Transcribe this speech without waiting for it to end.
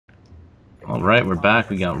Alright, we're back.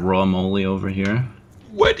 We got Raw Moly over here.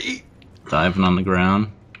 Weddy! Diving on the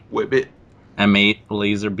ground. Whibbit. M8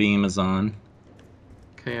 laser beam is on.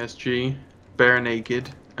 KSG. Bare naked.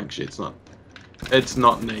 Actually, it's not. It's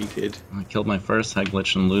not naked. I killed my first head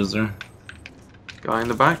glitch and loser. Guy in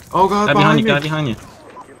the back. Oh god, Guy behind you, guy behind you.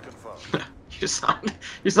 You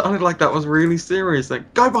sounded like that was really serious.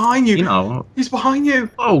 Like, guy behind you! You know. He's behind you!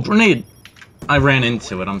 Oh, grenade! I ran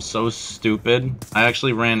into it. I'm so stupid. I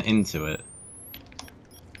actually ran into it.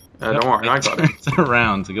 Don't worry, I got it. Turned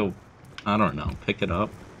around to go, I don't know, pick it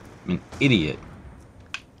up. I'm an idiot.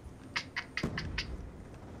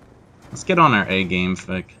 Let's get on our A game,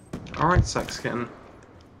 Fick. Alright, sex kitten.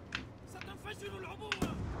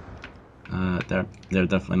 They're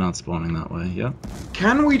definitely not spawning that way. Yep.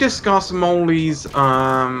 Can we discuss Moly's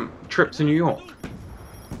trip to New York?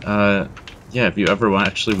 Yeah, if you ever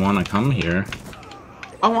actually want to come here.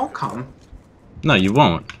 Oh, I'll come. No, you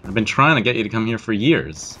won't. I've been trying to get you to come here for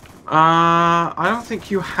years. I don't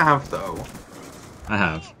think you have, though. I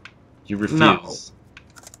have. You refuse. No.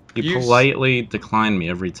 You politely decline me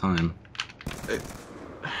every time.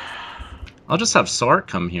 I'll just have Sark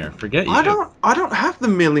come here. Forget you. I don't have the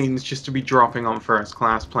millions just to be dropping on first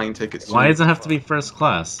class plane tickets. Why does it have to be first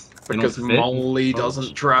class? Because Moly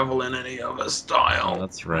doesn't travel in any other style. Oh,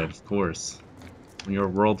 that's right, of course. When you're a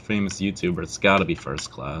world famous YouTuber, it's gotta be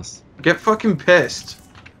first class. Get fucking pissed.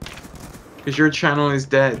 Because your channel is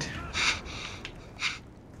dead.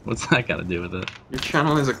 What's that got to do with it? Your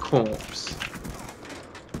channel is a corpse.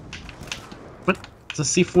 What? It's a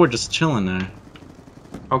C4 just chilling there.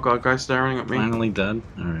 Oh god, guy staring at me. Finally dead?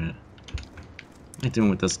 Alright. What am I doing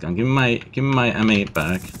with this gun? Give me my M8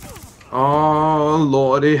 back. Oh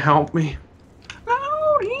lordy, help me.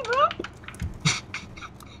 Lordy, help.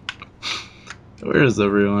 Where is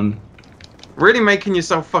everyone? Really making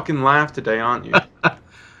yourself fucking laugh today, aren't you?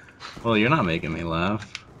 Well, you're not making me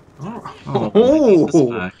laugh. Oh, Give me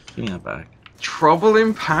that back. Give me that back. Trouble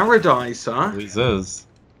in paradise, huh? Always is.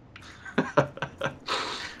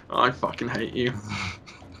 I fucking hate you.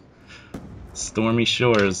 Stormy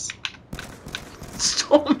shores.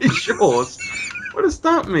 Stormy shores? What does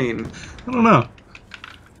that mean? I don't know.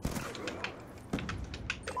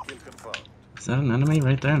 Is that an enemy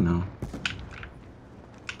right there? No.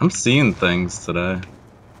 I'm seeing things today.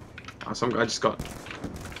 Oh, some guy just got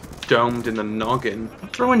domed in the noggin. They're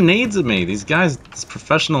throwing nades at me. These guys, these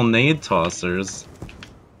professional nade tossers.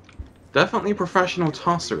 Definitely professional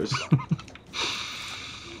tossers.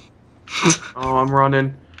 Oh, I'm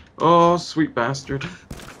running. Oh, sweet bastard.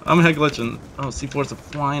 I'm head glitching. Oh, C4s are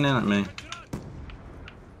flying in at me.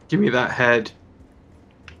 Give me that head.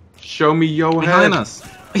 Show me your Behind head. us.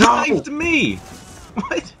 He No! knifed me.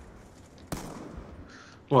 What?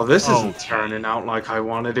 Well, this isn't turning out like I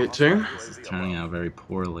wanted it to. This is turning out very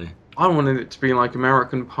poorly. I wanted it to be like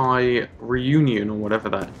American Pie Reunion or whatever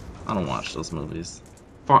that I don't watch those movies.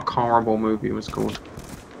 fuck horrible movie was called.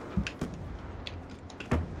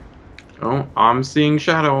 Oh, I'm seeing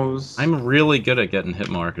shadows. I'm really good at getting hit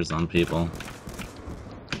markers on people.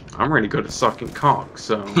 I'm really good at sucking cock,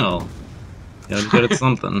 so... Oh. Yeah, I'm good at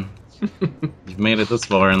something. You've made it this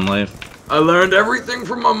far in life. I learned everything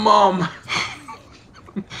from my mom.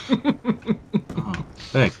 Oh,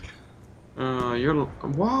 thick. You're...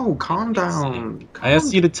 Whoa, calm down. I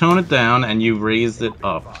asked you to tone it down, and you raised it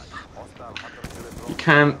up. You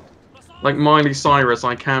can't... Like Miley Cyrus,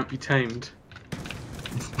 I can't be tamed.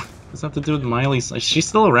 What's that have to do with Miley? Is she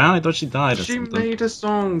still around? I thought she died or She something. made a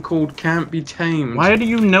song called Can't Be Tamed. Why do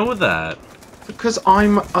you know that? Because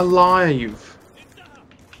I'm alive.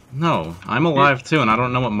 No, I'm alive too, and I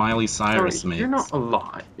don't know what Miley Cyrus Sorry, makes. you're not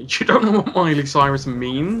alive. You don't know what Miley Cyrus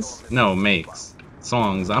means? No, makes.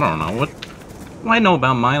 Songs, I don't know. What do I know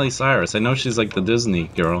about Miley Cyrus? I know she's like the Disney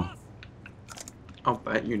girl. I'll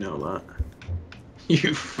bet you know that.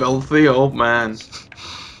 You filthy old man.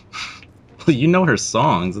 Well, you know her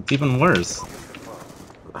songs. It's even worse.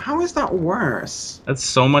 How is that worse? That's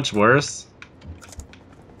so much worse.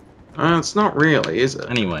 It's not really, is it?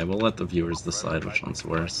 Anyway, we'll let the viewers decide which one's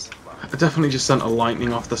worse. I definitely just sent a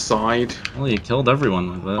lightning off the side. Well, you killed everyone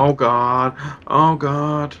with it. Oh god. Oh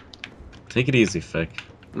god. Take it easy, Fick.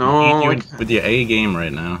 No. You're with your A game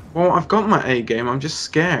right now. Well, I've got my A game. I'm just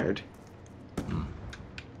scared.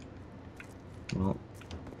 Well,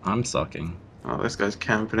 I'm sucking. Oh, this guy's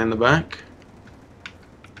camping in the back.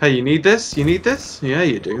 Hey, you need this? You need this? Yeah,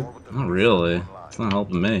 you do. Not really. It's not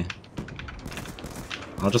helping me.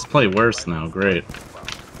 I'll just play worse now. Great.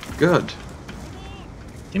 Good.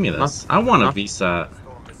 Give me this. I want a VSAT.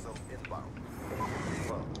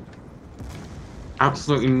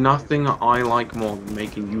 Absolutely nothing I like more than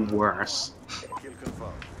making you worse.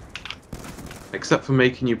 Except for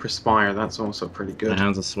making you perspire, that's also pretty My good.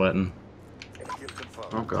 hands are sweating.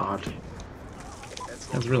 Oh god. This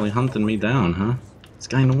guy's really hunting me down, huh? This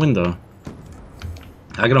guy in the window.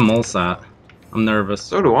 I got a mulsat. I'm nervous.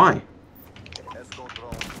 So do I.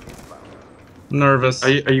 Nervous. Are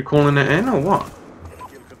you calling it in or what?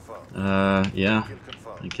 Yeah.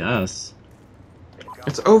 I guess.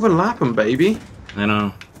 It's overlapping, baby. I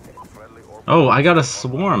know. Oh, I got a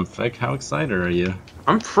swarm, Fick. How excited are you?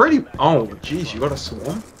 I'm pretty... Oh, jeez, you got a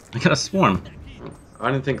swarm? I got a swarm.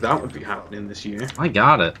 I didn't think that would be happening this year. I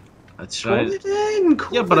got it. I tried. Call it in,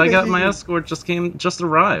 call Yeah, but I got it my in. escort just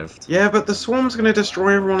arrived. Yeah, but the swarm's gonna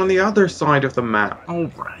destroy everyone on the other side of the map.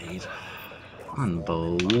 Alright.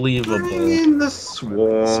 Unbelievable. Bring in the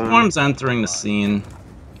swarm. Swarm's entering the scene.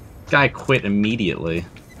 Guy quit immediately.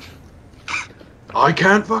 I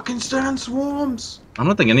can't fucking stand swarms. I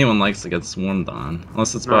don't think anyone likes to get swarmed on.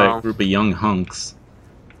 Unless it's by No. a group of young hunks.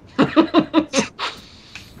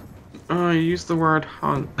 I use the word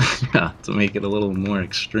hunk. Yeah, to make it a little more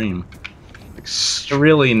extreme. To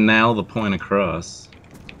really nail the point across.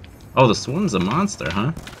 Oh, the swarm's a monster,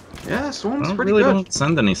 huh? Yeah, I swarm's don't pretty really good. don't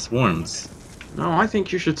send any swarms. No, I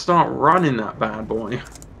think you should start running that bad boy.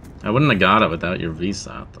 I wouldn't have got it without your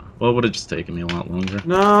VSAT, though. Well, it would have just taken me a lot longer.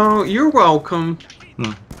 No, you're welcome.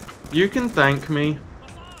 Hmm. You can thank me.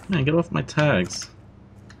 Man, get off my tags.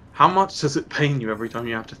 How much does it pain you every time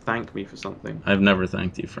you have to thank me for something? I've never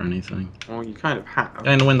thanked you for anything. Well, you kind of have.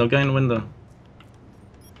 Guy in the window, guy in the window.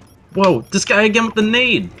 Whoa, this guy again with the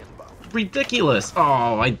nade! Ridiculous!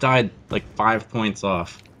 Oh, I died like 5 points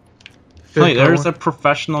off. Wait, there's a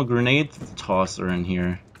professional grenade tosser in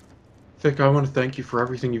here. Vic, I want to thank you for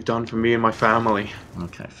everything you've done for me and my family.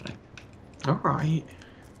 Okay, fine. Alright.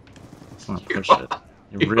 Let's not push it.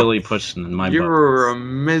 You're really pushing in my butt. You're a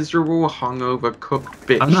miserable, hungover, cooked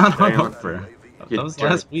bitch. I'm not Taylor. hungover. You That was dirty-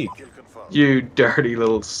 last week. You dirty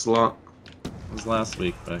little slut. That was last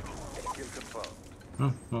week, Beck.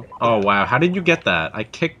 Oh, well. Oh, wow. How did you get that? I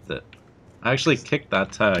kicked it. I actually kicked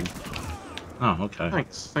that tag. Oh, okay.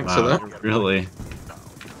 Thanks. Thanks Wow, for that. you're really...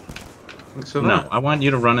 Thanks for No, that. I want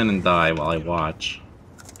you to run in and die while I watch.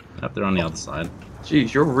 Up there on the other side.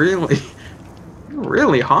 Jeez, you're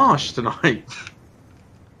really harsh tonight.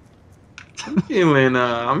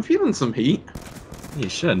 I'm feeling some heat. You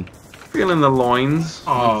should. Feeling the loins.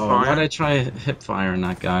 Oh, on fire. why'd I try hip fire on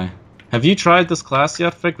that guy? Have you tried this class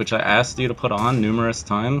yet, Vic, which I asked you to put on numerous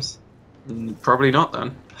times? Probably not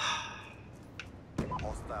then.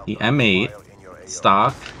 The M8,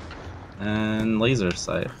 stock, and laser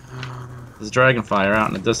sight. There's Dragonfire out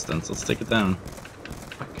in the distance. Let's take it down.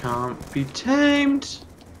 I can't be tamed.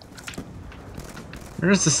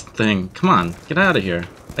 Where's this thing? Come on, get out of here.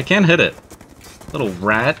 I can't hit it. Little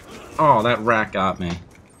rat. Oh, that rat got me.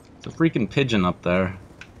 There's a freaking pigeon up there.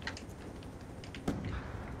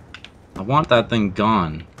 I want that thing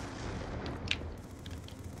gone.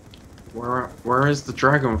 Where is the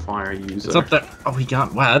Dragonfire user? It's up there. Oh, he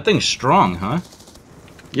got... Wow, that thing's strong, huh?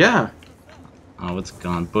 Yeah. Oh, it's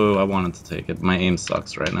gone. Boo, I wanted to take it. My aim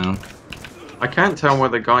sucks right now. I can't tell where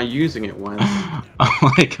the guy using it went.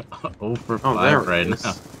 I'm like 0 for 5 there right it is.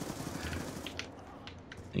 now.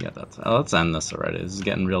 You got that. Let's end this already. This is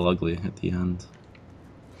getting real ugly at the end.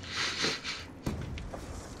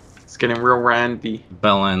 It's getting real randy.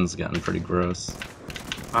 Bell end's getting pretty gross.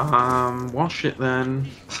 Wash it then.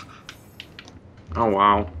 Oh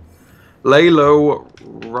wow. Lay low,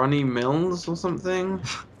 Runny Mills or something?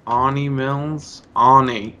 Arnie Mills?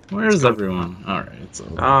 Arnie. Where's everyone? Alright, it's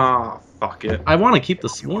over. Ah, fuck it. I want to keep the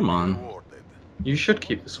swarm on. You should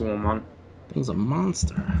keep the swarm on. Thing's a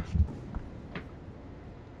monster.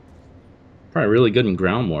 Probably really good in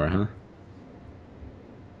ground war, huh?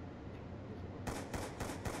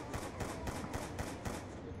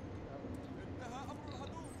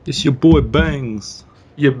 It's your boy Bangs.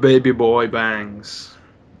 Your baby boy bangs.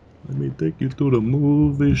 Let me take you to the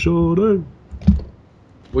movie, shorty.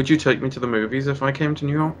 Would you take me to the movies if I came to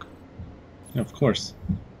New York? Yeah, of course.